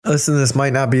Listen, this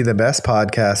might not be the best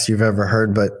podcast you've ever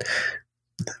heard, but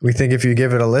we think if you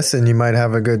give it a listen, you might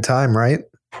have a good time, right?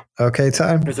 Okay,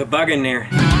 time? There's a bug in there.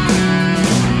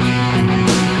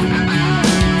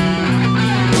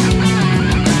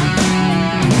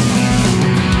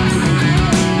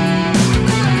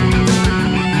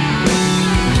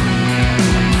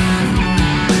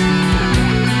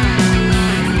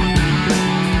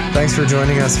 Thanks for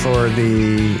joining us for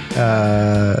the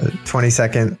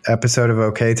 22nd episode of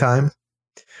OK Time.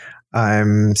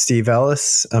 I'm Steve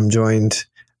Ellis. I'm joined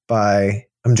by.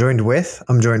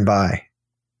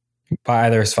 By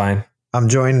either is fine. I'm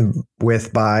joined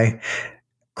by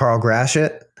Carl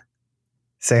Grashit.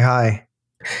 Say hi.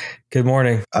 Good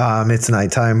morning. It's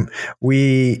nighttime.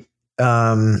 We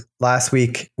last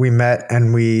week we met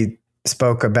and we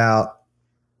spoke about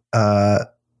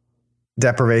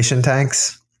deprivation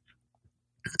tanks.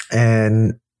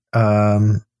 And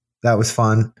that was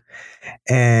fun.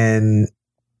 And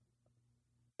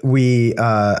we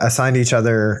assigned each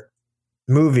other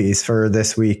movies for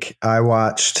this week. I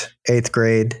watched 8th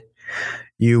Grade.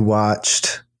 You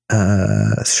watched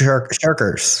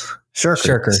Shirkers.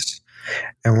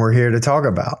 And we're here to talk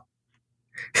about.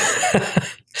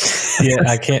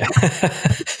 I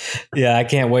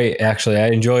can't wait. Actually, I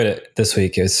enjoyed it this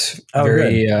week. It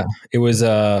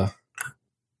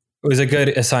was a good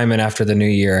assignment after the new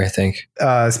year, I think.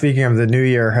 Speaking of the new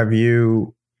year, have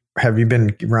you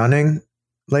been running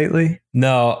lately?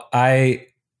 No, I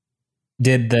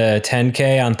did the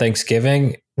 10K on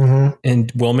Thanksgiving in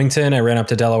Wilmington. I ran up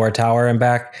to Delaware Tower and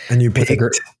back. And you peaked?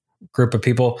 Group of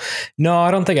people. No,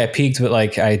 I don't think I peaked, but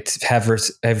like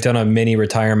I've done a mini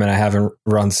retirement. I haven't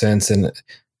run since, and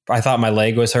I thought my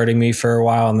leg was hurting me for a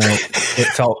while, and then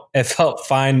it felt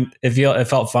fine. It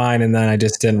felt fine, and then I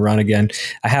just didn't run again.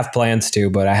 I have plans to,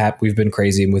 but we've been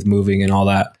crazy with moving and all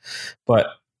that. But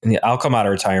yeah, I'll come out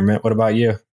of retirement. What about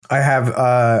you? I have.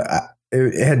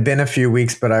 It had been a few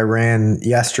weeks, but I ran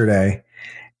yesterday,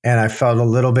 and I felt a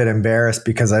little bit embarrassed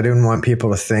because I didn't want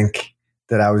people to think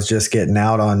that I was just getting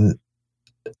out on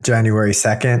January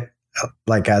 2nd,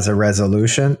 like as a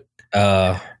resolution.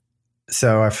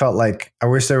 So I felt like I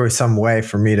wish there was some way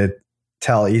for me to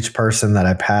tell each person that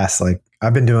I passed. Like,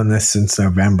 I've been doing this since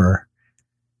November.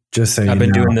 Just so I've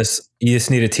been doing this. You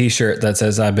just need a t-shirt that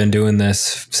says I've been doing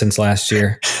this since last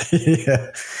year.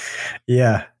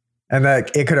 Yeah. And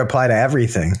that it could apply to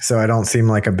everything. So I don't seem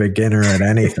like a beginner at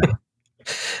anything.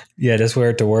 Yeah. Just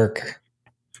wear it to work.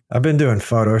 I've been doing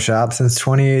Photoshop since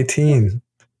 2018.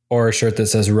 Or a shirt that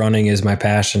says running is my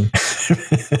passion.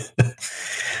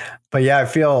 But yeah, I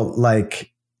feel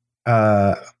like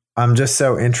I'm just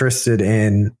so interested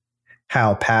in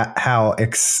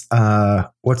what's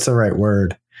the right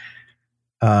word?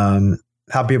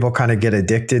 How people kind of get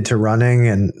addicted to running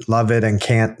and love it and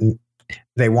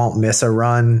they won't miss a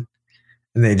run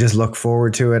and they just look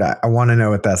forward to it. I want to know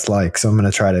what that's like. So I'm going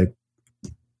to try to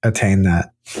attain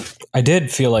that. I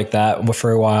did feel like that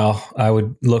for a while. I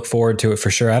would look forward to it for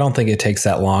sure. I don't think it takes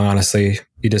that long, honestly.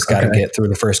 You just got to get through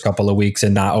the first couple of weeks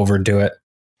and not overdo it.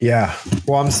 Yeah.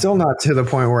 Well, I'm still not to the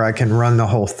point where I can run the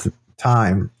whole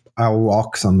time. I'll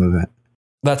walk some of it.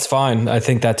 That's fine. I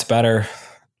think that's better.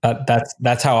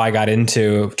 That's how I got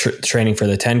into training for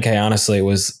the 10K. Honestly, it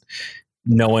was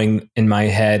knowing in my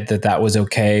head that was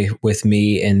okay with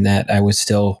me and that I was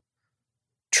still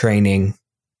training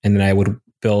and then I would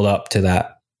build up to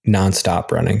that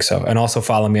nonstop running. So, and also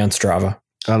follow me on Strava.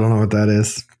 I don't know what that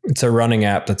is. It's a running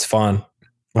app that's fun.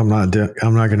 I'm not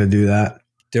going to do that.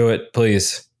 Do it,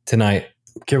 please, tonight.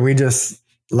 Can we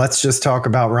let's just talk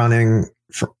about running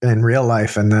in real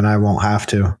life and then I won't have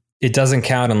to. It doesn't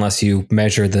count unless you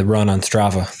measure the run on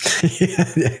Strava.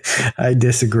 I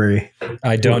disagree.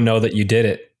 I don't know that you did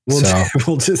it.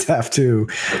 We'll just have to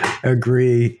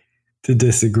agree to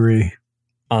disagree.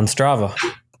 On Strava.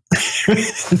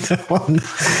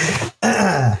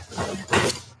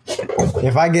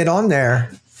 If I get on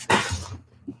there,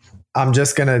 I'm going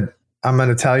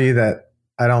to tell you that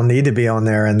I don't need to be on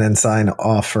there and then sign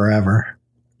off forever.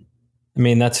 I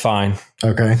mean, that's fine.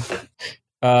 Okay.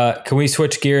 Can we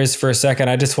switch gears for a second?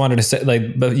 I just wanted to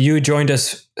say, but you joined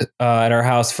us at our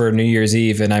house for New Year's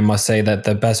Eve. And I must say that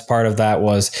the best part of that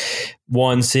was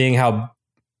one, seeing how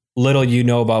little you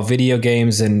know about video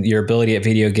games and your ability at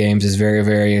video games is very,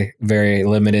 very, very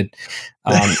limited.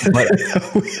 But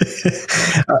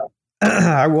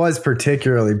I was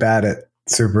particularly bad at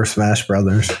Super Smash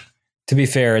Brothers. To be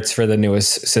fair, it's for the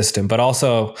newest system, but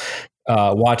also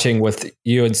watching with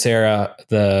you and Sarah,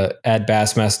 the Ed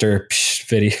Bassmaster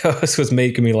videos was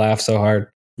making me laugh so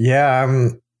hard. Yeah,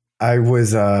 I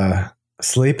was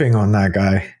sleeping on that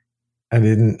guy. I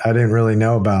didn't really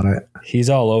know about it. He's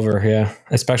all over, yeah.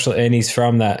 Especially, and he's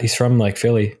from like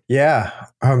Philly. Yeah,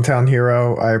 hometown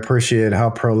hero. I appreciate how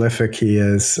prolific he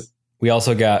is. We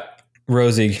also got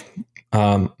Rosie,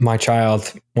 my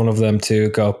child, one of them to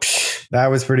go. Psh. That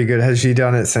was pretty good. Has she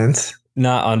done it since?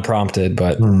 Not unprompted,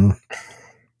 but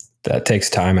that takes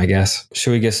time, I guess.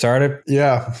 Should we get started?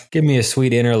 Yeah. Give me a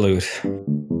sweet interlude.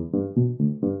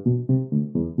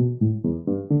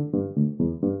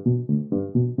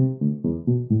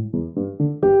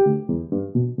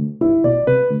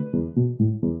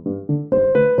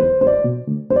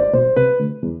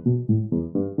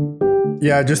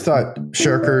 Yeah, I just thought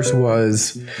Shirkers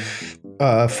was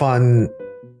a fun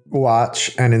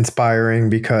watch and inspiring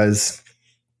because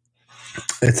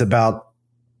it's about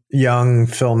young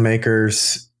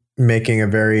filmmakers making a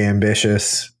very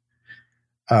ambitious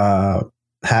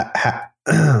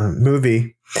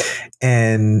movie.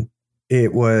 And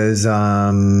it was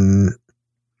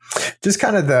just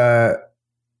kind of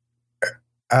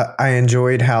I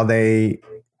enjoyed how they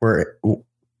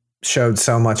showed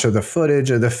so much of the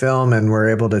footage of the film and were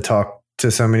able to talk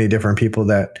to so many different people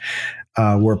that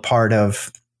were part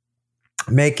of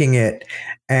making it,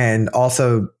 and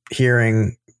also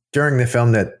hearing during the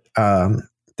film that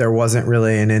there wasn't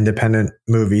really an independent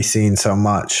movie scene so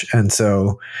much. And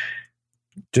so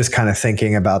just kind of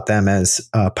thinking about them as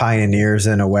pioneers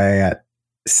in a way at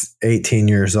 18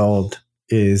 years old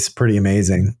is pretty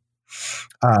amazing.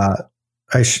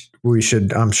 We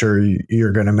should, I'm sure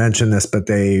you're going to mention this, but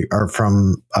they are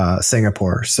from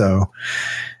Singapore. So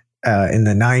in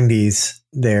the 90s,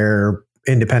 their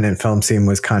independent film scene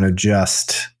was kind of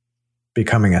just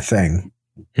becoming a thing.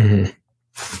 Mm-hmm.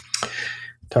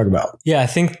 Talk about. Yeah, I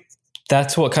think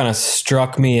that's what kind of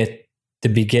struck me at the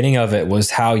beginning of it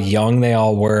was how young they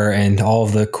all were and all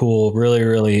of the cool, really,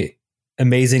 really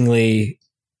amazingly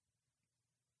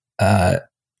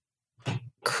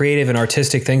creative and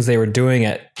artistic things they were doing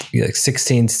at like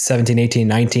 16, 17, 18,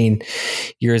 19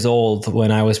 years old,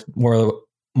 when I was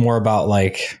more about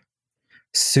like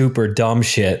super dumb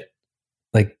shit,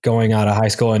 like going out of high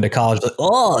school into college. Like,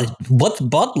 oh, what's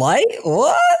Bud Light?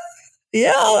 What?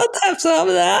 Yeah, let's have some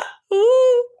of that.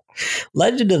 Ooh.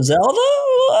 Legend of Zelda?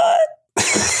 What?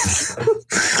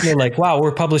 You're like, wow,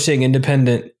 we're publishing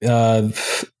independent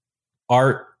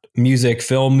art, music,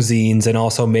 film zines, and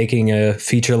also making a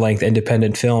feature-length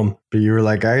independent film. But you were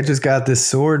like, I just got this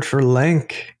sword for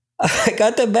Link. I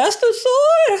got the Master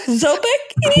Sword,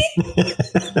 Zobeki.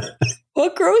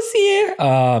 What grows here?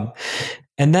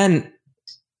 And then,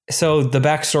 so the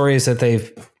backstory is that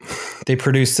they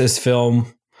produced this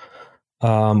film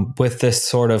with this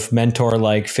sort of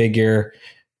mentor-like figure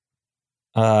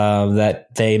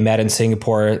that they met in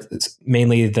Singapore. It's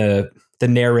mainly the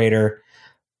narrator,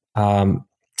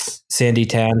 Sandy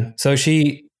Tan. So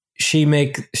she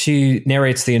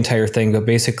narrates the entire thing, but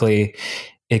basically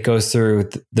it goes through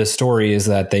the story is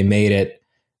that they made it,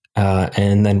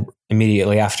 and then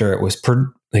immediately after it was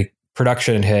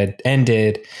production had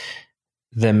ended,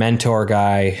 the mentor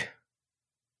guy,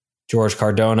 George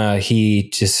Cardona, he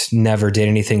just never did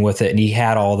anything with it, and he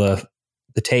had all the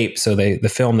tape. So the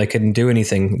film, they couldn't do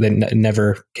anything. That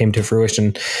never came to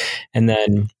fruition. And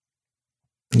then,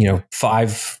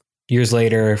 5 years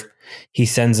later, he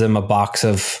sends them a box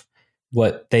of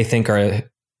what they think are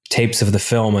tapes of the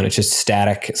film, and it's just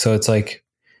static. So it's like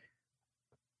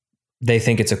they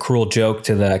think it's a cruel joke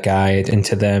to that guy and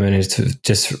to them, and it's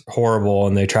just horrible.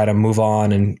 And they try to move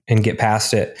on and get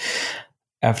past it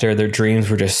after their dreams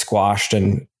were just squashed,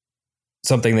 and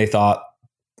something they thought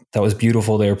that was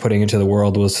beautiful they were putting into the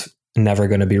world was never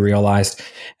going to be realized.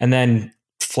 And then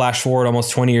flash forward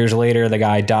almost 20 years later, the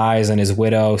guy dies, and his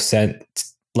widow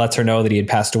lets her know that he had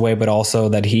passed away, but also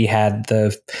that he had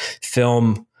the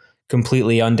film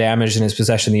completely undamaged in his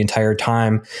possession the entire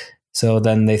time. So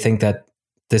then they think that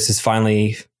this is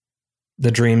finally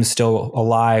the dream's still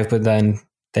alive, but then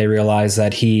they realize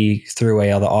that he threw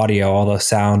away all the audio, all the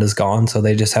sound is gone. So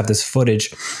they just have this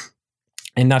footage.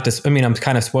 And I'm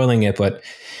kind of spoiling it, but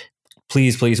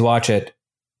please watch it,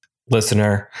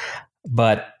 listener.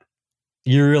 But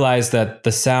you realize that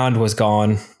the sound was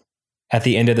gone at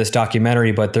the end of this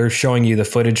documentary, but they're showing you the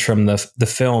footage from the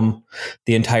film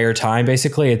the entire time.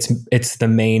 Basically, it's the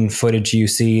main footage you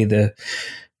see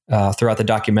throughout the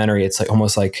documentary. It's like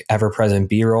almost like ever-present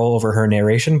B-roll over her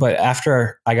narration. But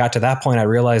after I got to that point, I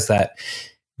realized that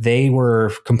they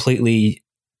were completely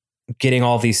getting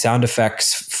all these sound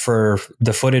effects for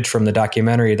the footage from the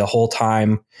documentary the whole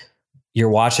time you're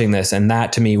watching this. And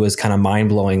that to me was kind of mind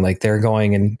blowing. Like they're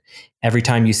going, and every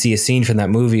time you see a scene from that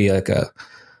movie, like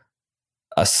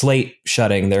a slate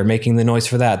shutting. They're making the noise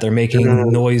for that. They're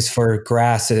making noise for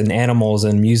grass and animals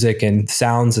and music and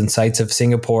sounds and sights of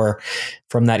Singapore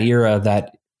from that era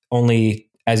that only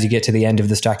as you get to the end of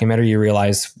this documentary, you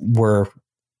realize were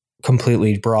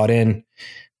completely brought in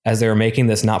as they were making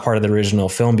this, not part of the original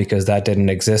film, because that didn't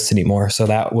exist anymore. So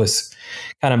that was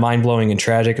kind of mind blowing and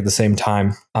tragic at the same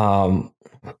time.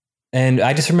 And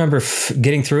I just remember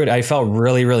getting through it. I felt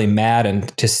really, really mad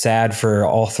and just sad for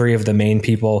all three of the main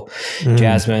people,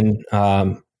 Jasmine,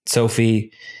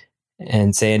 Sophie,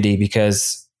 and Sandy,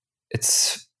 because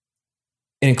it's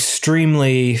an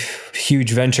extremely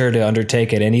huge venture to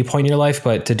undertake at any point in your life,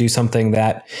 but to do something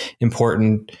that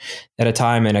important at a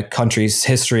time in a country's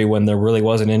history when there really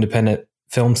was an independent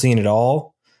film scene at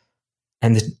all,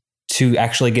 and to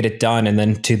actually get it done, and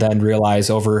then to then realize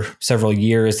over several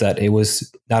years that it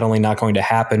was not only not going to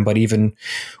happen, but even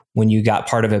when you got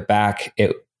part of it back,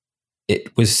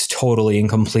 it was totally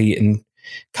incomplete and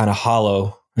kind of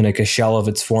hollow and like a shell of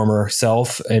its former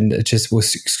self. And it just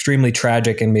was extremely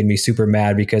tragic and made me super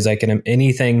mad, because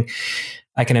anything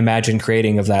I can imagine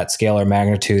creating of that scale or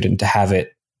magnitude, and to have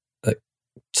it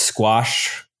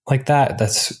squash like that,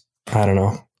 that's, I don't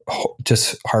know,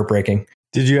 just heartbreaking.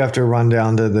 Did you have to run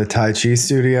down to the Tai Chi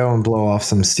studio and blow off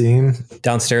some steam?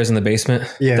 Downstairs in the basement?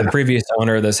 Yeah. The previous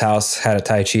owner of this house had a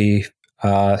Tai Chi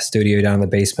studio down in the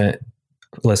basement.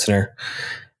 Listener.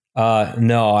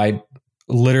 No, I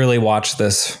literally watched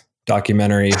this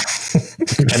documentary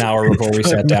an hour before we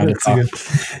sat down to talk.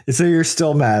 So you're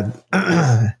still mad.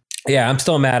 Yeah, I'm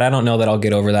still mad. I don't know that I'll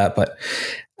get over that. But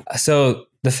so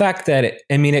the fact that,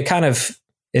 it kind of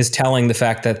is telling, the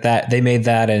fact that they made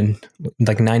that in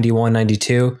like 91,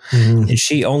 92. Mm-hmm. And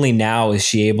she only now is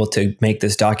she able to make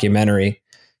this documentary.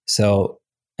 So,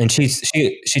 and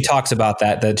she talks about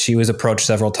that she was approached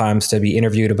several times to be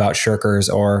interviewed about shirkers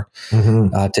or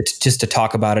to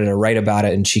talk about it or write about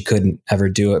it. And she couldn't ever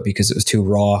do it because it was too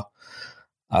raw.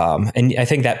 And I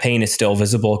think that pain is still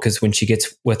visible, because when she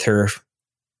gets with her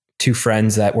two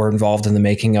friends that were involved in the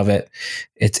making of it,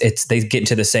 it's they get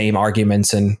into the same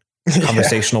arguments and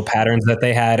conversational patterns that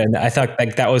they had. And I thought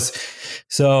like that was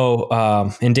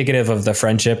so indicative of the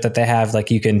friendship that they have.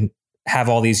 Like, you can have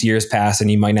all these years pass and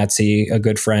you might not see a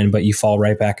good friend, but you fall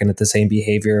right back into the same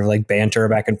behavior of like banter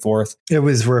back and forth. It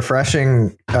was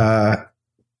refreshing.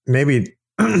 Maybe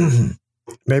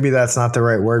that's not the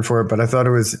right word for it, but I thought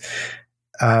it was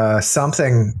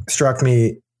something struck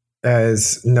me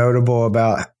as notable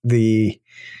about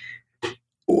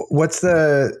what's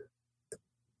the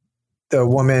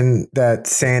woman that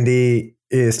Sandy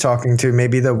is talking to,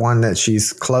 maybe the one that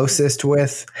she's closest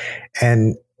with,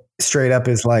 and straight up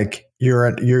is like, you're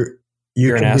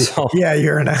an asshole. Yeah,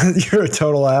 you're a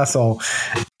total asshole.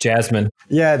 Jasmine.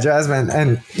 Yeah, Jasmine.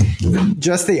 And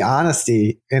just the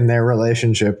honesty in their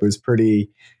relationship was pretty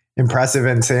impressive.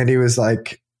 And Sandy was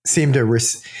like, seemed to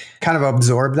kind of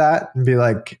absorb that and be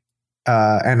like,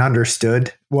 and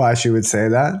understood why she would say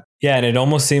that. Yeah. And it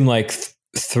almost seemed like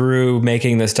through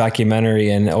making this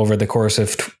documentary and over the course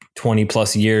of 20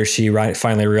 plus years, she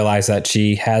finally realized that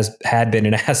she had been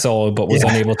an asshole, but was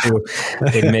unable to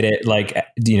admit it, like,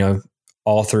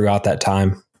 all throughout that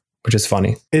time, which is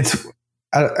funny. It's,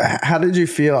 how did you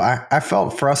feel? I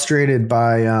felt frustrated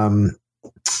by,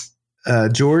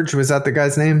 George, was that the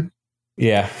guy's name?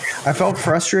 Yeah. I felt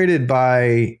frustrated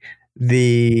by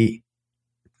the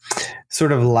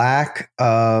sort of lack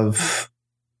of,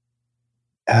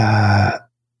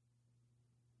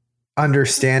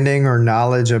 understanding or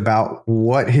knowledge about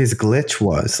what his glitch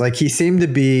was. Like, he seemed to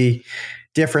be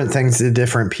different things to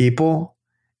different people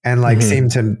and like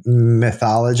seemed to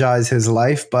mythologize his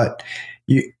life, but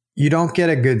you don't get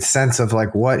a good sense of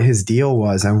like what his deal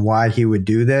was and why he would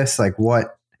do this. Like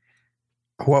what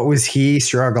was he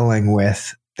struggling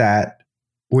with that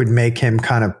would make him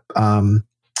kind of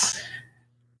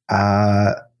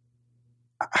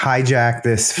hijack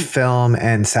this film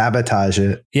and sabotage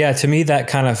it. Yeah, to me that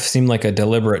kind of seemed like a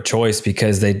deliberate choice,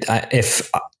 because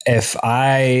if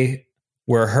I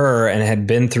were her and had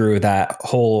been through that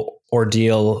whole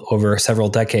ordeal over several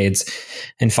decades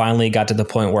and finally got to the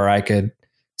point where I could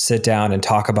sit down and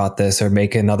talk about this or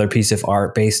make another piece of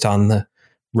art based on the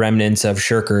remnants of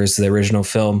Shirkers, the original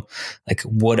film, like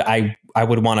I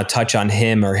would want to touch on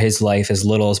him or his life as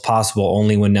little as possible,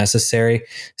 only when necessary.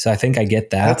 So I think I get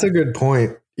that. That's a good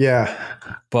point. Yeah.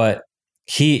 But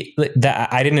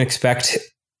I didn't expect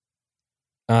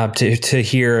to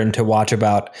hear and to watch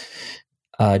about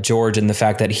George and the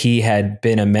fact that he had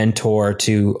been a mentor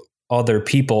to other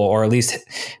people, or at least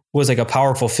was like a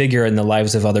powerful figure in the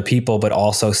lives of other people, but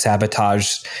also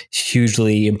sabotaged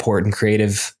hugely important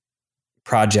creative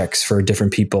projects for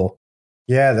different people.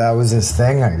 Yeah, that was his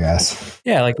thing, I guess.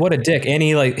 Yeah, like what a dick. And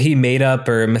he made up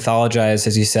or mythologized,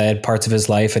 as you said, parts of his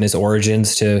life and his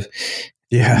origins to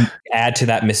add to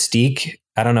that mystique.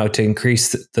 I don't know, to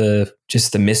increase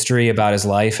just the mystery about his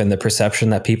life and the perception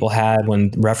that people had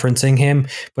when referencing him.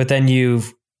 But then you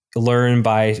learn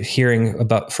by hearing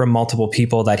from multiple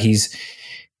people that he's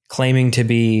claiming to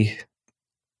be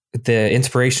the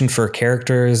inspiration for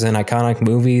characters and iconic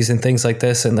movies and things like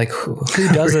this. And like, who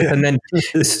does it? And then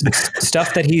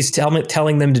stuff that he's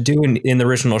telling them to do in the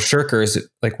original Shirkers,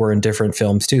 like, were in different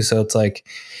films too. So it's like,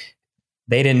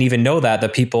 they didn't even know that the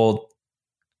people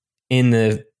in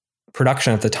the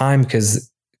production at the time,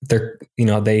 because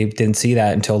they didn't see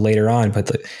that until later on.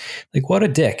 But like, what a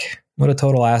dick, what a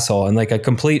total asshole. And like a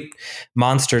complete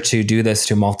monster to do this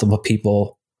to multiple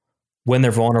people when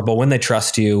they're vulnerable, when they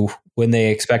trust you, when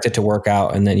they expect it to work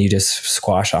out, and then you just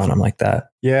squash on them like that.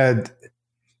 Yeah.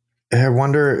 I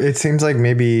wonder, it seems like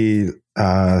maybe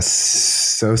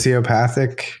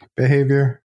sociopathic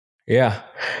behavior. Yeah.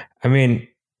 I mean,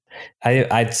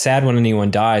 it's sad when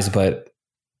anyone dies, but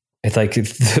it's like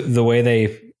the way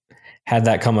they had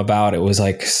that come about, it was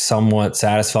like somewhat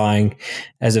satisfying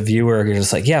as a viewer. You're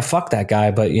just like, yeah, fuck that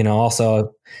guy. But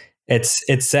also it's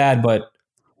sad, but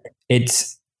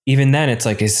it's, even then, it's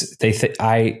like,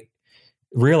 I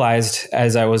realized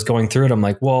as I was going through it, I'm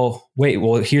like, well,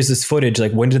 here's this footage.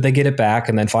 Like, when did they get it back?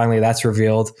 And then finally that's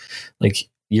revealed. Like,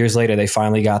 years later, they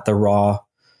finally got the raw,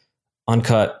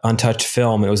 uncut, untouched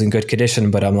film. It was in good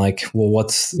condition, but I'm like, well,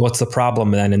 what's the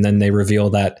problem then? And then they reveal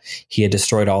that he had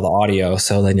destroyed all the audio.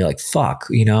 So then you're like, fuck,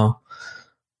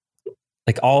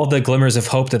 like all the glimmers of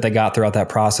hope that they got throughout that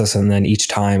process. And then each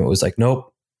time it was like,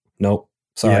 nope,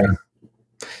 sorry. Yeah.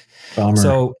 Bummer.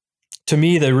 So to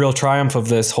me, the real triumph of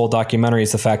this whole documentary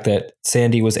is the fact that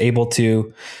Sandy was able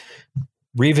to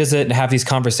revisit and have these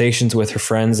conversations with her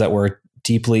friends that were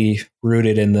deeply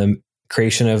rooted in the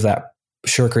creation of that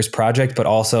Shirkers project, but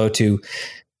also to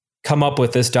come up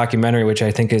with this documentary, which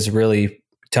I think is really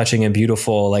touching and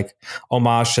beautiful, like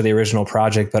homage to the original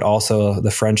project, but also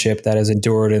the friendship that has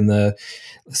endured in the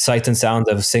sights and sounds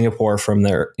of Singapore from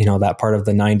their, that part of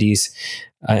the 90s,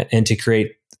 and to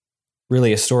create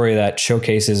really a story that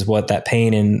showcases what that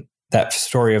pain and that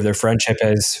story of their friendship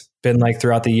has been like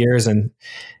throughout the years, and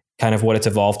kind of what it's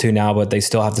evolved to now, but they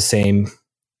still have the same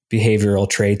behavioral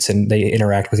traits and they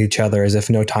interact with each other as if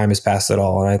no time has passed at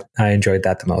all. And I enjoyed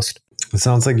that the most. It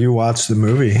sounds like you watched the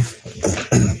movie.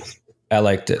 I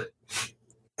liked it.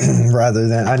 Rather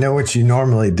than, I know what you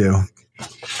normally do.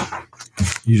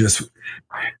 You just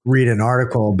read an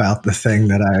article about the thing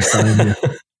that I assigned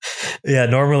you. Yeah.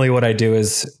 Normally what I do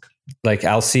is, like,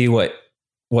 I'll see what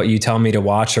you tell me to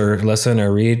watch or listen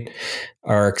or read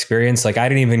or experience. Like, I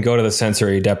didn't even go to the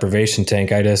sensory deprivation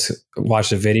tank. I just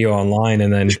watched a video online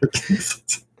and then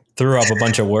threw up a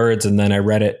bunch of words, and then I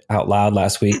read it out loud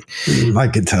last week. I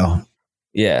could tell.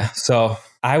 Yeah. So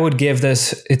I would give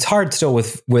this, it's hard still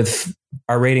with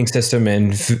our rating system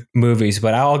in movies,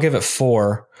 but I'll give it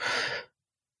 4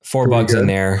 bugs in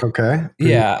there. Okay.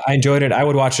 Yeah. I enjoyed it. I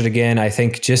would watch it again. I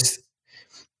think just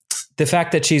the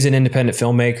fact that she's an independent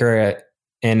filmmaker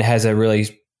and has a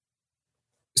really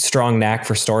strong knack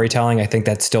for storytelling, I think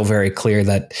that's still very clear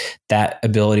that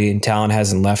ability and talent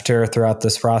hasn't left her throughout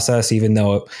this process, even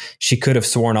though she could have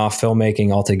sworn off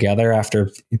filmmaking altogether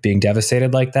after being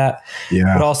devastated like that.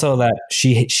 Yeah. But also that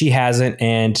she hasn't,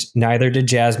 and neither did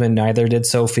Jasmine, neither did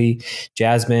Sophie.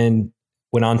 Jasmine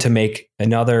went on to make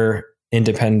another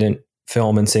independent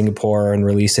film in Singapore and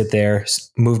release it there,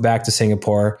 moved back to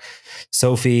Singapore.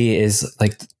 Sophie is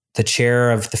like the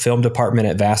chair of the film department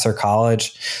at Vassar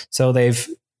College. So they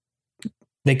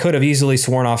could have easily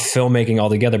sworn off filmmaking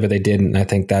altogether, but they didn't. I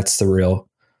think that's the real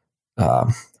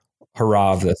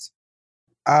hurrah of this.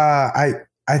 I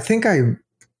think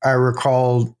I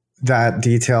recall that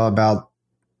detail about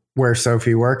where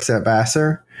Sophie works at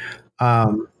Vassar.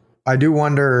 I do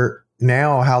wonder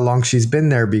now how long she's been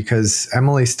there, because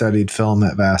Emily studied film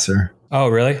at Vassar. Oh,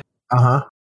 really? Uh-huh.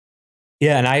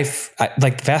 Yeah, and I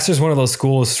like Vassar's one of those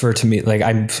schools to me, like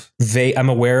I'm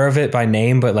aware of it by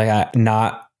name, but like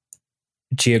not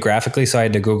geographically. So I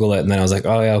had to Google it, and then I was like,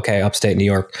 oh yeah, okay, upstate New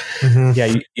York. Mm-hmm.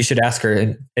 Yeah, you should ask her.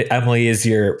 And Emily is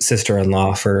your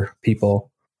sister-in-law for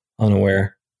people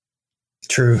unaware.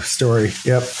 True story.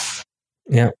 Yep.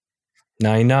 Yep.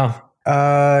 Now you know.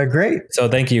 Great. So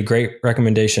thank you. Great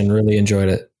recommendation. Really enjoyed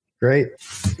it. Great.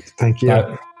 Thank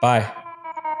you. Bye.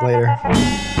 Later.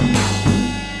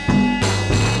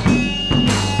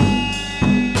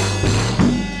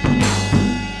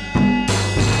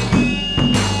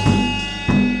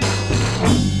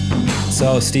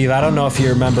 So, Steve, I don't know if you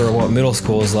remember what middle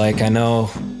school is like. I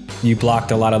know you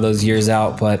blocked a lot of those years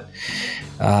out, but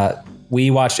we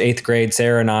watched 8th Grade,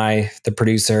 Sarah and I, the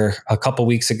producer, a couple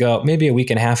weeks ago, maybe a week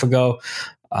and a half ago.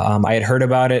 I had heard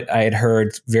about it. I had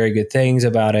heard very good things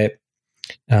about it.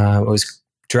 It was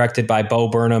directed by Bo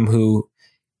Burnham, who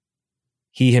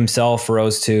he himself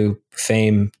rose to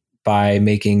fame by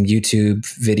making YouTube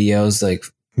videos, like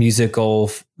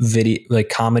musical video, like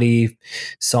comedy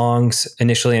songs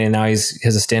initially. And now he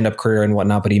has a stand-up career and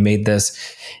whatnot, but he made this,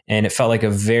 and it felt like a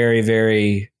very,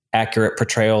 very accurate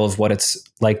portrayal of what it's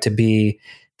like to be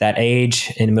that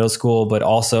age in middle school, but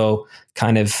also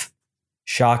kind of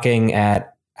shocking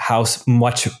at how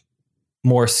much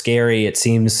more scary it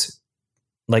seems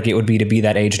like it would be to be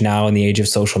that age now in the age of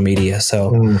social media.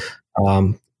 So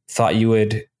thought you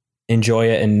would enjoy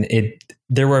it. And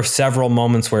there were several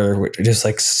moments where we're just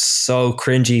like so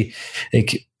cringy.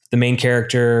 Like the main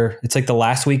character, it's like the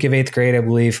last week of 8th grade, I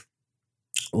believe.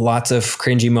 Lots of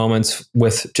cringy moments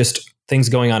with just things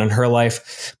going on in her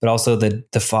life, but also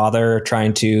the father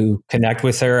trying to connect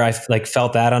with her. I like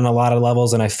felt that on a lot of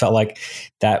levels. And I felt like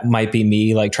that might be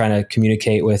me, like trying to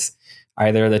communicate with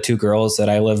either of the two girls that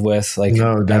I live with. Like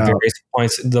at various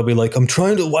points, they'll be like, I'm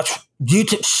trying to watch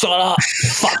YouTube. Shut up.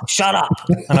 Fuck, shut up.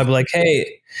 And I'll be like,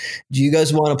 hey, do you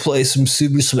guys want to play some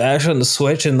Super Smash on the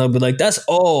Switch? And they'll be like, that's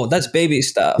baby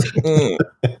stuff.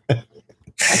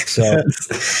 So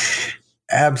that's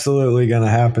absolutely going to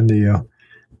happen to you.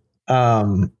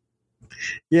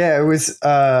 Yeah, it was,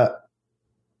 I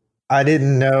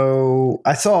didn't know,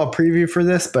 I saw a preview for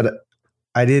this, but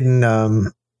I didn't,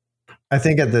 I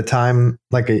think at the time,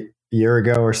 like a year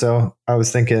ago or so, I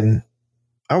was thinking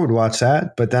I would watch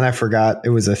that, but then I forgot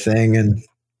it was a thing. And,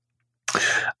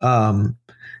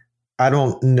 I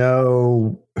don't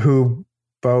know who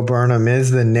Bo Burnham is.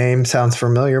 The name sounds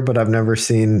familiar, but I've never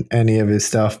seen any of his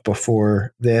stuff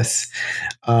before this.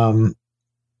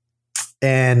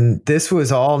 And this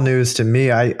was all news to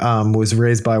me. I was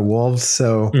raised by wolves,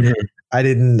 so I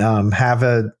didn't have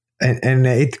in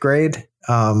 8th grade.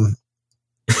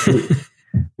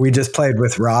 We just played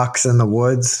with rocks in the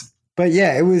woods. But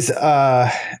yeah, it was.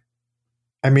 I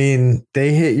mean,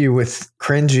 they hit you with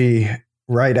cringy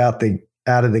right out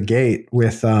of the gate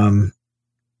with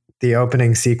the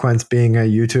opening sequence being a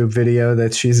YouTube video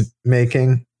that she's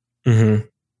making. Mm-hmm.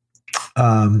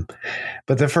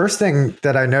 But the first thing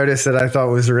that I noticed that I thought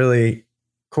was really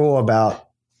cool about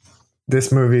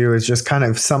this movie was just kind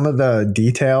of some of the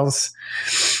details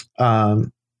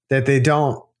that they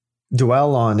don't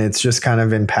dwell on. It's just kind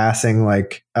of in passing.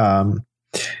 Like I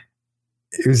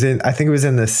think it was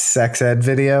in the sex ed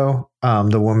video.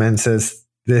 The woman says,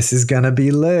 "This is gonna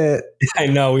be lit." I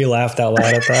know, we laughed out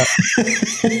loud at that.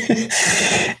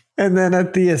 And then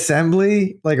at the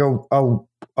assembly, like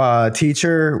a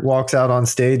teacher walks out on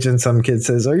stage and some kid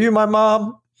says, "Are you my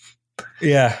mom?"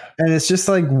 Yeah. And it's just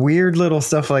like weird little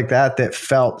stuff like that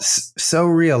felt so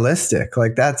realistic.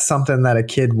 Like that's something that a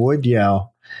kid would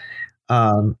yell.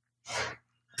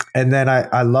 And then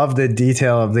I love the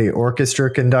detail of the orchestra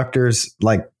conductors,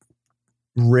 like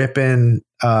ripping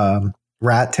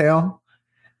Rat Tail.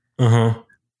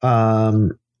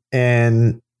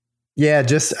 And yeah,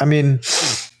 just, I mean,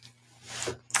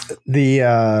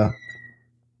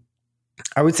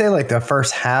 I would say like the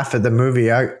first half of the movie,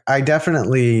 I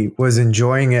definitely was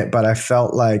enjoying it, but I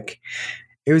felt like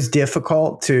it was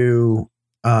difficult to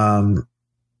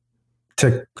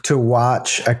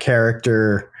watch a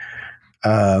character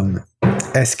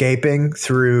escaping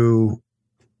through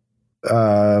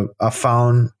a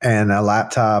phone and a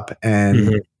laptop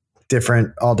and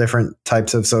all different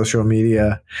types of social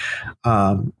media.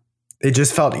 It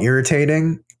just felt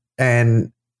irritating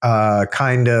and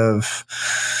kind of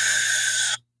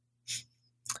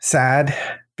sad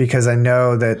because I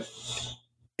know that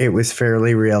it was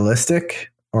fairly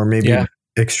realistic or maybe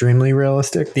extremely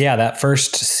realistic. Yeah, that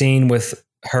first scene with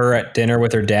her at dinner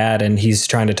with her dad and he's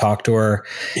trying to talk to her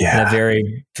in a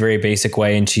very, very basic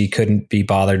way and she couldn't be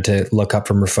bothered to look up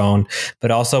from her phone.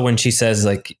 But also when she says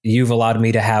like, "You've allowed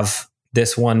me to have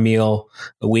this one meal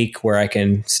a week where I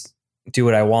can do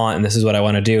what I want and this is what I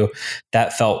want to do,"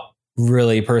 that felt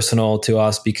really personal to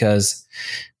us because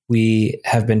we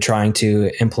have been trying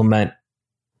to implement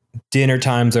dinner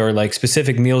times or like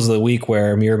specific meals of the week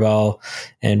where Mirabelle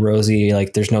and Rosie,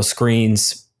 like there's no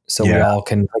screens. So we all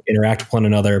can like interact with one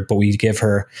another, but we give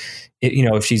her,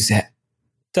 if she's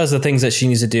does the things that she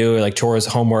needs to do, like chores,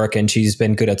 homework, and she's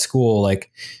been good at school, like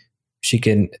she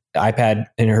can iPad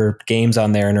and her games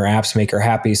on there and her apps make her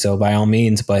happy. So by all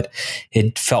means, but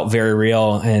it felt very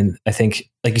real. And I think,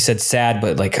 like you said, sad,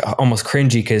 but like almost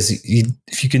cringy because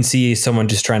if you can see someone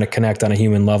just trying to connect on a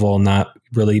human level and not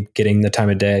really getting the time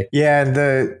of day.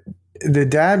 Yeah. the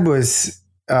dad was,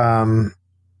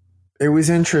 it was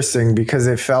interesting because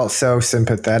it felt so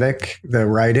sympathetic, the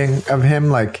writing of him.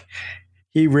 Like,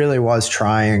 he really was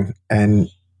trying, and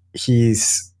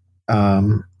he's,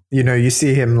 you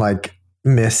see him like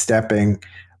misstepping,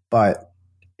 but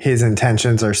his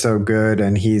intentions are so good,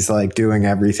 and he's like doing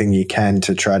everything he can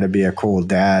to try to be a cool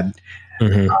dad.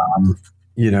 Mm-hmm.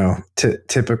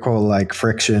 Typical like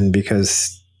friction,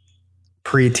 because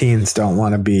preteens don't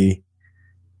want to be,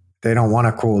 they don't want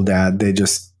a cool dad. They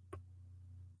just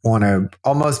want to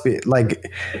almost be like,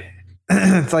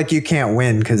 it's like you can't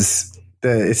win, because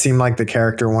it seemed like the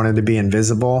character wanted to be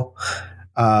invisible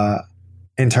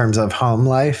in terms of home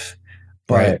life,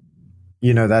 but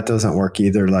Right. that doesn't work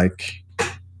either. Like,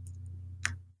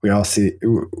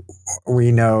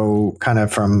 we know kind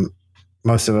of from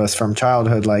most of us from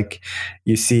childhood, like,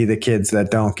 you see the kids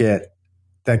that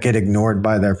get ignored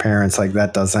by their parents, like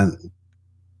that doesn't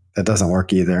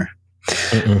work either.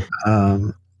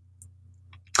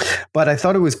 But I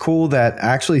thought it was cool that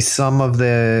actually some of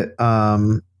the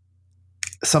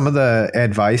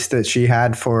advice that she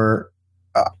had for,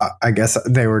 I guess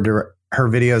her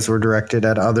videos were directed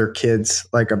at other kids,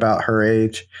 like about her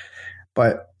age.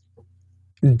 But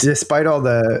despite all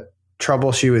the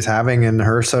trouble she was having in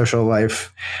her social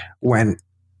life, when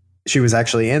she was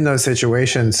actually in those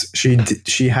situations,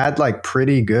 she had like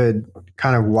pretty good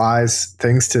kind of wise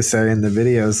things to say in the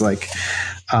videos. Like,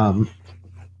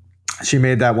 she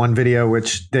made that one video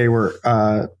which they were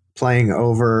playing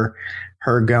over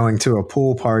her going to a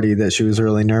pool party that she was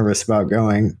really nervous about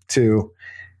going to,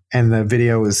 and the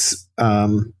video was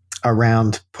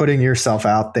around putting yourself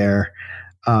out there.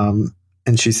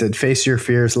 And she said, face your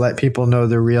fears, let people know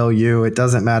the real you. It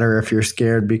doesn't matter if you're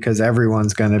scared, because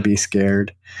everyone's going to be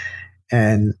scared.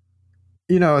 And,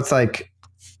 it's like,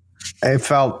 it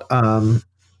felt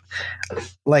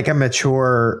like a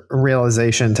mature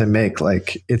realization to make.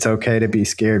 Like, it's okay to be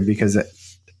scared, because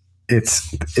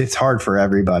it's hard for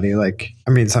everybody. Like,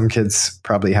 I mean, some kids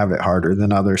probably have it harder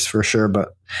than others for sure,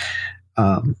 but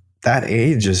that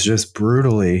age is just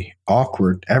brutally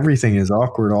awkward. Everything is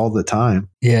awkward all the time.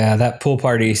 Yeah, that pool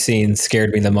party scene scared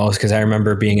me the most, because I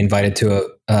remember being invited to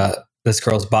this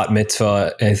girl's bat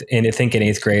mitzvah in I think in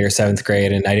 8th grade or 7th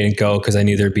grade, and I didn't go because I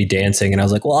knew there'd be dancing, and I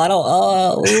was like, well, I don't.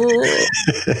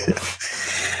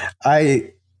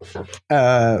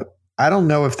 I don't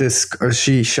know if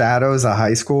she shadows a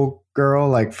high school girl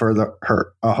like for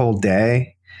a whole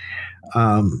day.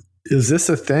 Is this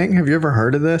a thing? Have you ever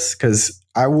heard of this? Because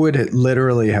I would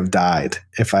literally have died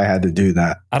if I had to do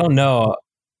that. I don't know.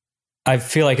 I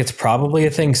feel like it's probably a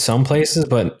thing some places,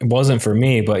 but it wasn't for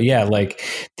me. But yeah, like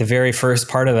the very first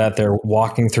part of that, they're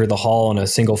walking through the hall in a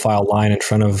single file line in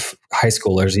front of high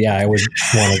schoolers. Yeah, I would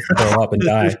want to throw up and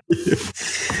die.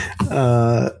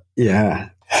 Yeah.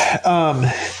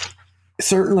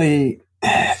 Certainly,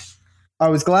 I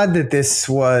was glad that this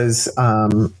was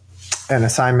an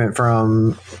assignment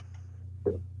from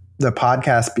the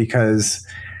podcast, because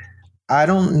I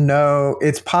don't know.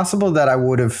 It's possible that I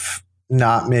would have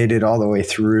not made it all the way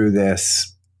through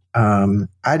this. It's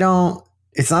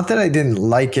not that I didn't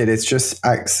like it. It's just,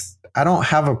 I don't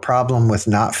have a problem with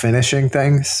not finishing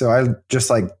things. So I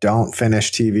just like don't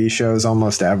finish TV shows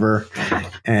almost ever.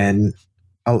 And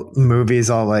movies,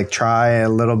 I'll like try a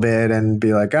little bit and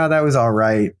be like, oh, that was all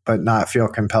right, but not feel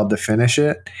compelled to finish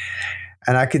it.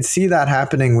 And I could see that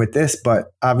happening with this,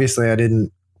 but obviously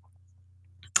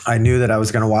I knew that I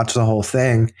was going to watch the whole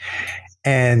thing.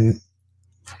 And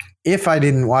if I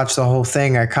didn't watch the whole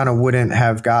thing, I kind of wouldn't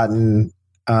have gotten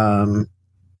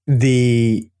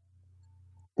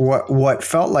what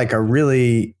felt like a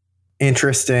really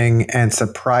interesting and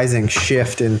surprising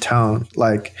shift in tone.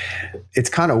 Like, it's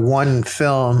kind of one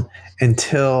film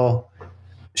until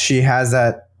she has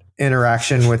that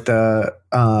interaction with the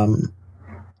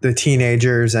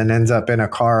teenagers and ends up in a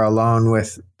car alone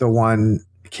with the one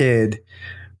kid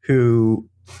who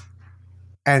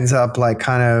ends up like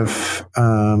kind of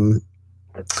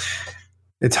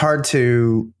it's hard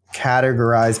to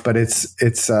categorize, but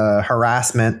it's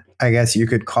harassment, I guess you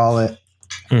could call it.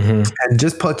 Mm-hmm. And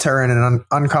just puts her in an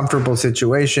uncomfortable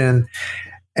situation,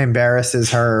 embarrasses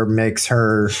her, makes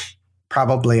her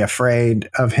probably afraid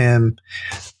of him.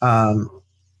 And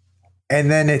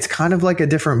then it's kind of like a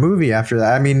different movie after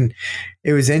that. I mean,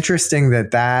 it was interesting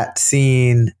that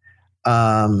scene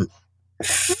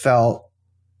felt,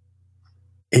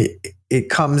 it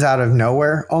comes out of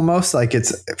nowhere almost. Like,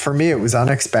 for me, it was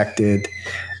unexpected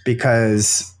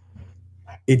because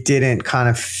it didn't kind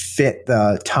of fit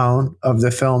the tone of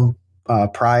the film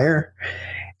prior.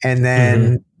 And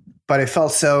then, but it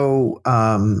felt so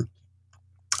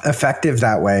effective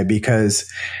that way,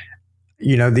 because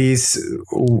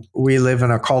we live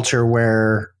in a culture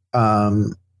where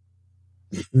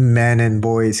men and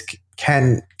boys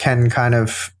can kind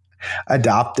of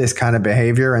adopt this kind of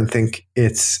behavior and think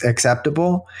it's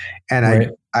acceptable. And Right.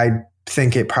 I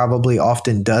think it probably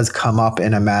often does come up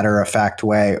in a matter of fact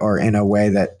way, or in a way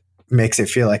that makes it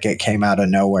feel like it came out of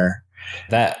nowhere.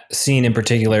 That scene in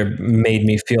particular made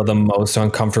me feel the most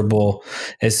uncomfortable.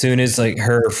 As soon as like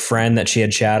her friend that she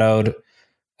had shadowed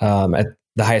at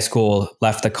the high school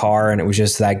left the car and it was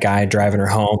just that guy driving her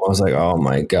home, I was like, oh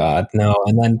my God, no.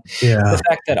 And then the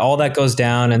fact that all that goes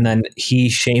down and then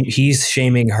he's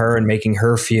shaming her and making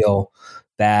her feel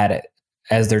bad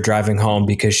as they're driving home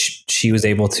because she was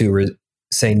able to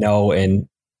say no and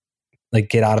like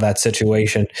get out of that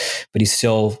situation, but he's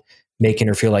still making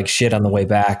her feel like shit on the way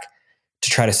back to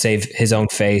try to save his own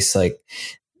face. Like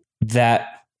that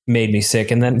made me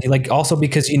sick. And then like, also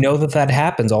because that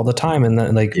happens all the time. And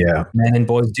then like men and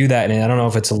boys do that. And I don't know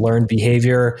if it's a learned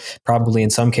behavior, probably in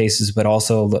some cases, but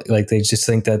also like they just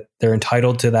think that they're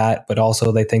entitled to that, but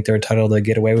also they think they're entitled to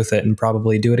get away with it and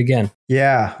probably do it again.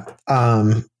 Yeah.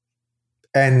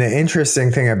 And the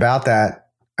interesting thing about that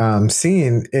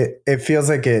scene, it feels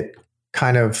like it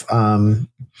kind of,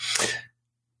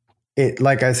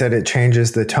 like I said, it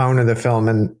changes the tone of the film.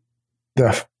 And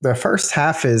the first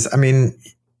half is, I mean,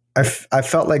 I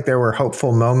felt like there were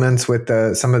hopeful moments with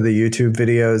some of the YouTube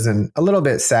videos, and a little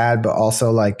bit sad, but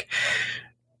also like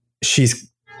she's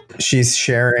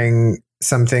sharing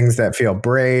some things that feel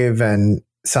brave and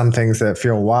some things that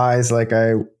feel wise, like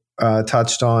I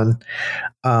touched on.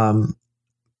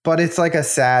 But it's like a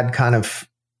sad kind of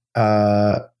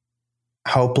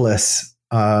hopeless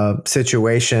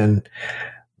situation,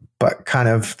 but kind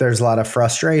of there's a lot of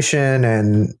frustration,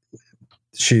 and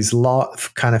she's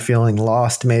kind of feeling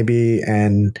lost maybe,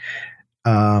 and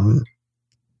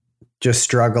just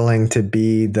struggling to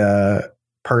be the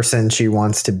person she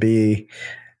wants to be,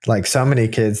 like so many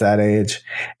kids that age.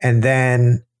 And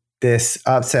then this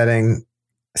upsetting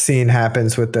scene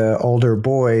happens with the older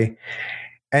boy,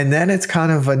 and then it's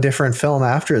kind of a different film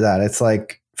after that. It's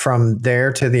like from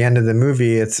there to the end of the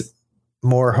movie, it's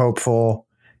more hopeful.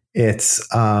 It's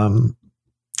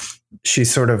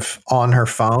she's sort of on her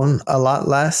phone a lot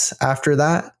less after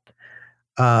that.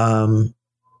 And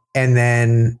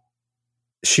then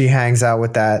she hangs out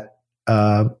with that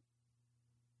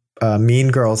Mean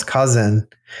Girl's cousin.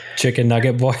 Chicken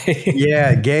Nugget Boy.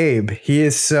 Yeah, Gabe.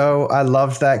 I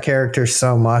love that character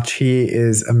so much. He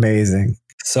is amazing.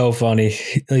 So funny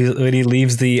when he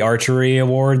leaves the archery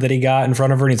award that he got in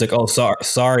front of her, and he's like, "Oh,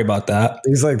 sorry about that."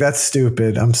 He's like, "That's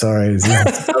stupid. I'm sorry." He's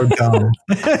so dumb.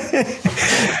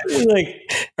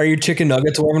 Like, are your chicken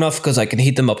nuggets warm enough? Because I can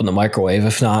heat them up in the microwave.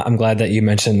 If not, I'm glad that you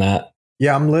mentioned that.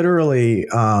 Yeah, I'm literally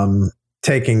I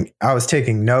was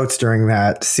taking notes during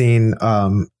that scene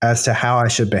as to how I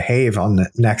should behave on the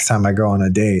next time I go on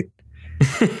a date.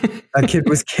 That kid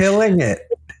was killing it.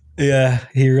 Yeah,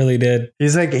 he really did.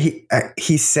 He's like,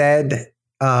 he said,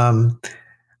 he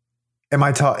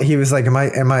was like,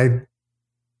 am I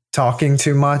talking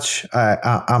too much?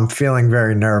 I'm feeling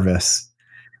very nervous.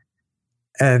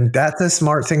 And that's a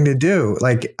smart thing to do.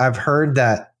 Like, I've heard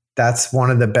that that's one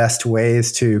of the best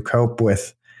ways to cope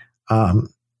with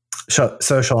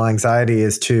social anxiety,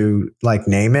 is to like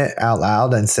name it out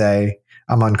loud and say,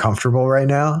 I'm uncomfortable right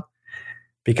now,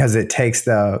 because it takes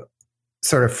the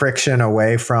sort of friction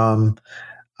away from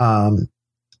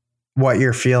what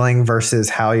you're feeling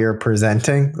versus how you're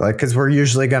presenting. Like, because we're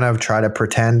usually going to try to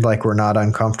pretend like we're not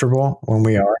uncomfortable when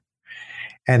we are.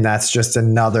 And that's just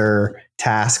another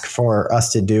task for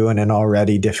us to do in an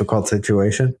already difficult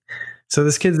situation. So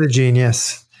this kid's a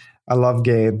genius. I love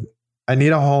Gabe. I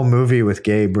need a whole movie with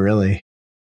Gabe, really.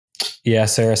 Yeah,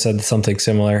 Sarah said something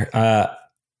similar.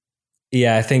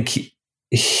 Yeah, I think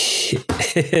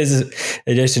his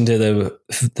addition to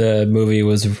the movie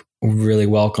was really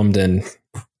welcomed and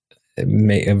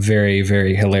made a very,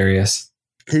 very hilarious.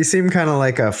 He seemed kind of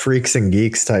like a Freaks and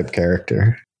Geeks type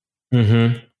character.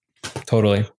 Mm-hmm.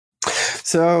 Totally.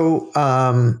 So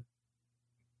I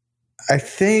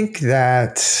think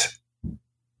that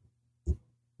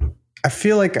I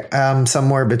feel like I'm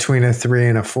somewhere between a 3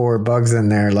 and a 4. Bugs in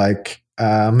there. Like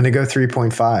I'm going to go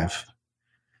 3.5.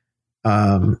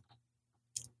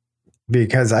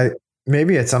 Because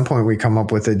maybe at some point we come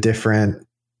up with a different,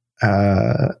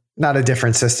 not a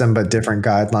different system, but different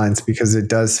guidelines, because it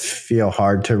does feel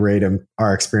hard to rate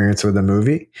our experience with a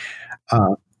movie.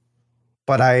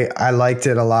 But I liked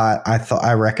it a lot.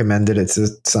 I recommended it to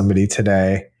somebody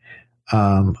today.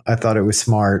 I thought it was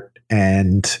smart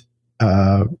and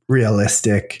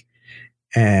realistic,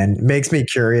 and makes me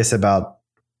curious about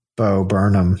Bo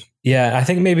Burnham Yeah, I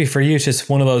think maybe for you, it's just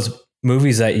one of those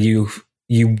movies that you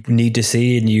need to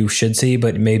see and you should see,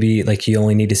 but maybe like you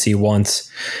only need to see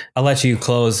once. I'll let you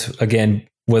close again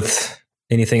with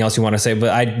anything else you want to say, but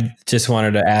I just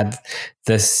wanted to add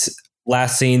this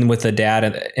last scene with the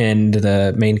dad and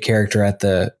the main character at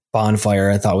the bonfire.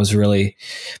 I thought was really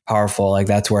powerful. Like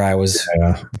that's where I was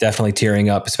definitely tearing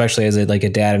up, especially as a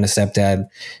dad and a stepdad.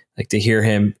 Like to hear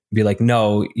him be like,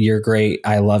 "No, you're great.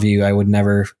 I love you. I would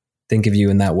never think of you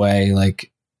in that way.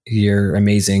 Like you're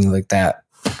amazing." Like that.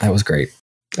 That was great.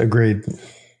 Agreed.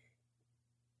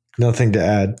 Nothing to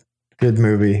add. Good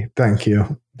movie. Thank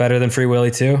you. Better than Free Willy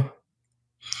 2?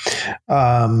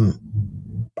 I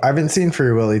haven't seen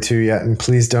Free Willy 2 yet, and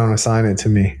please don't assign it to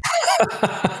me.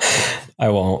 I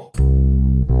won't.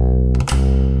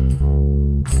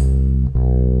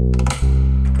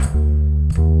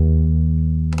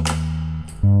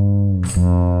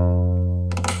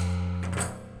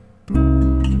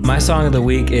 My song of the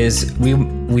week is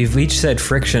we've each said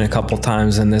Friction a couple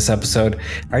times in this episode.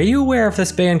 Are you aware of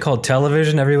this band called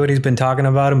Television? Everybody's been talking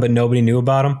about them, but nobody knew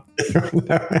about them.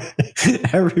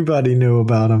 Everybody knew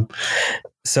about them.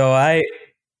 So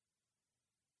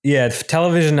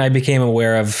Television I became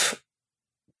aware of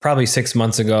probably 6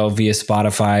 months ago via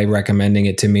Spotify recommending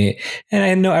it to me.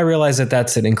 And I realized that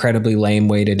that's an incredibly lame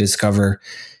way to discover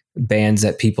bands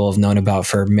that people have known about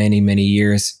for many, many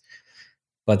years.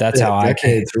 But that's how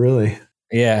decades, really.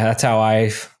 Yeah, that's how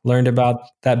I learned about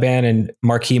that band and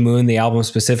Marquee Moon, the album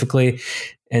specifically.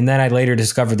 And then I later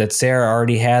discovered that Sarah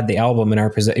already had the album in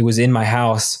our possession. It was in my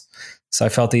house, so I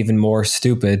felt even more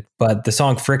stupid. But the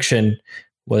song Friction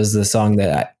was the song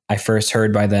that I first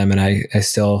heard by them, and I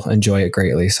still enjoy it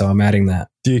greatly. So I'm adding that.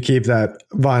 Do you keep that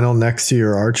vinyl next to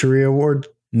your archery award?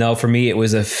 No, for me, it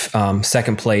was a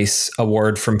second place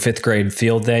award from 5th grade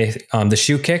field day. The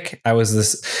shoe kick. I was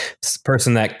this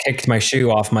person that kicked my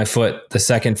shoe off my foot the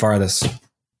second farthest.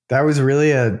 That was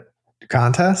really a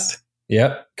contest?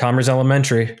 Yep. Commerce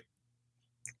Elementary.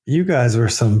 You guys were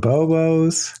some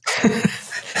bobos.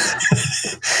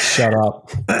 Shut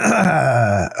up.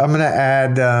 I'm going to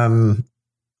add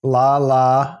La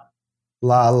La,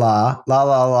 La La, La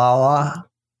La La La.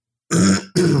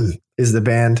 Is the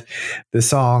band. The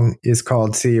song is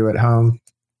called See You at Home.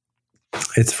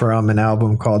 It's from an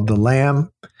album called The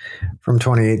Lamb from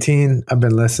 2018. I've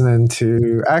been listening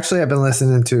to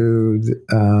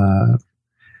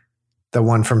the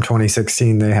one from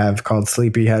 2016 they have called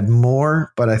Sleepyhead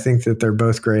more, but I think that they're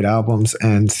both great albums,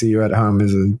 and See You at Home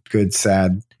is a good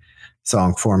sad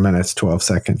song, 4 minutes, 12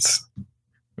 seconds.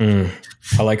 I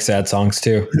like sad songs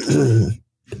too.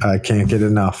 I can't get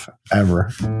enough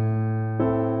ever.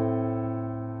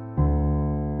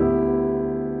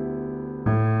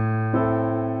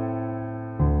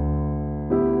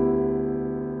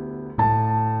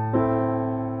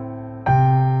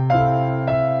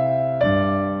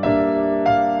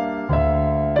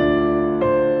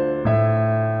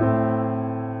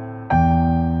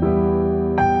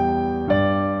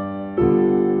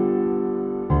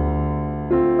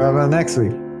 Next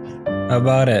week. How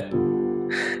about it?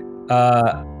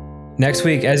 Next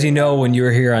week, as you know, when you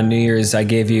were here on New Year's, I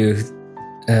gave you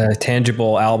a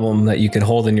tangible album that you could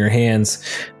hold in your hands.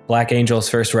 Black Angel's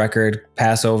first record,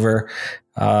 Passover.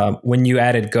 When you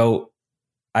added Goat,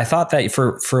 I thought that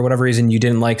for whatever reason you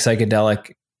didn't like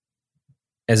psychedelic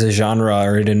as a genre,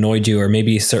 or it annoyed you, or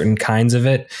maybe certain kinds of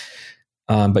it.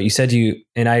 But you said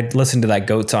and I listened to that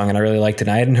Goat song and I really liked it.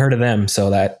 And I hadn't heard of them, so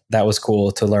that was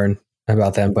cool to learn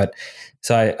about them. But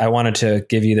so I wanted to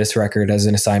give you this record as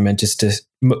an assignment just to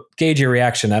gauge your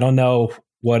reaction. I don't know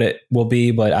what it will be,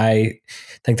 but I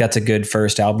think that's a good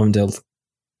first album to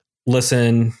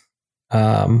listen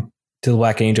to the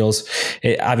Black Angels.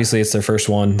 Obviously it's their first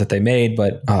one that they made,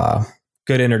 but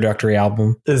good introductory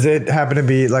album. Does it happen to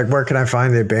be like, where can I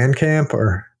find it? Bandcamp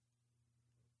or?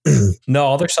 No,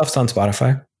 all their stuff's on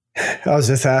Spotify. I was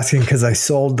just asking because I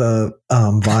sold the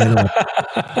vinyl.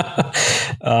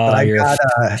 I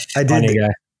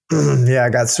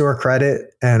got store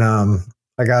credit, and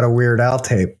I got a Weird Al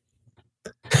tape.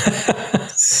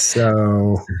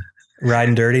 So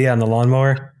riding dirty on the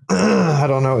lawnmower. I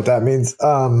don't know what that means.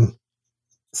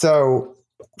 So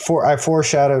I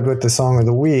foreshadowed with the song of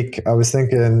the week. I was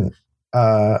thinking,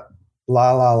 La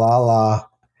La La La,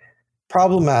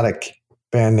 problematic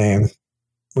band name.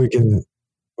 We can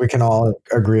all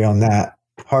agree on that.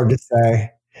 Hard to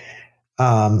say.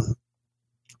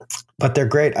 But they're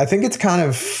great. I think it's kind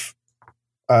of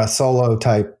a solo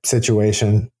type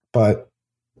situation, but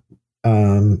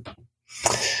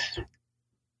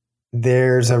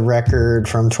there's a record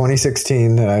from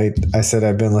 2016 that I said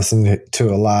I've been listening to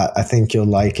a lot. I think you'll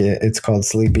like it. It's called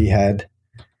Sleepyhead.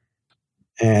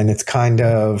 and it's kind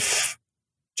of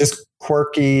just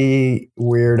quirky,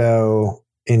 weirdo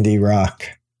indie rock.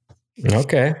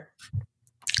 Okay.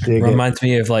 Dig it. Reminds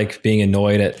me of like being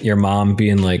annoyed at your mom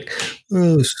being like,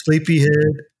 "Oh,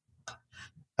 sleepyhead."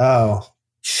 Oh,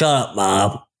 Shut up,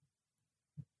 Mom.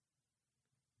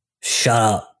 Shut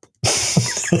up.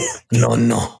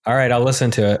 No. All right, I'll listen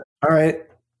to it. all right.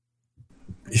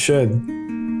 You should.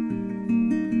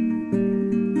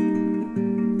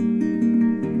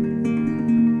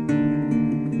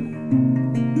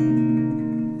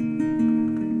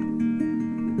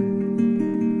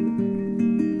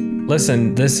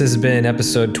 Listen, this has been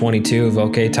episode 22 of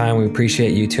OK Time. We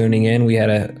appreciate you tuning in. We had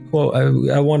a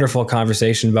wonderful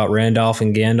conversation about Randolph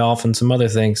and Gandalf and some other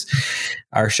things.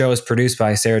 Our show is produced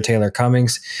by Sarah Taylor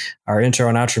Cummings. Our intro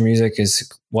and outro music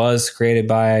was created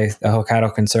by the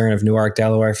Hokkaido Concern of Newark,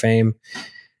 Delaware fame.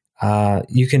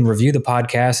 You can review the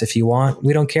podcast if you want.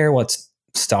 We don't care what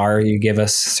star you give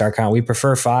us, star count. We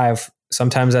prefer 5.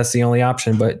 Sometimes that's the only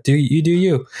option, but do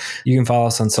you. You can follow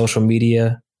us on social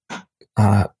media.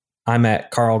 I'm at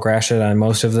Carl Grashit on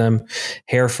most of them.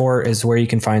 Hairfort is where you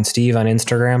can find Steve on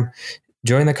Instagram.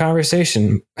 Join the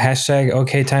conversation. Hashtag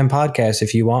OK Time Podcast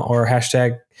if you want, or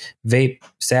hashtag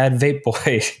Sad Vape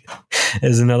Boy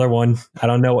is another one. I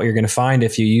don't know what you're going to find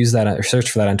if you use that or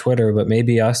search for that on Twitter, but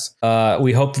maybe us.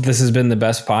 We hope that this has been the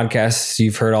best podcast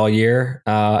you've heard all year.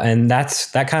 And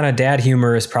that kind of dad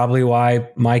humor is probably why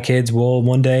my kids will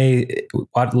one day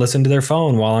listen to their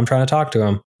phone while I'm trying to talk to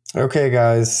them. Okay,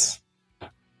 guys.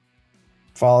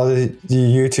 Follow the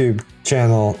YouTube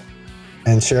channel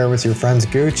and share with your friends.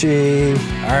 Gucci.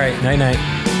 All right. Night.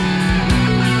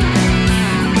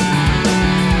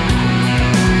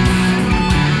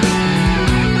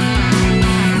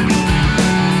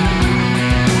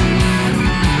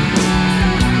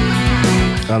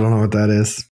 I don't know what that is.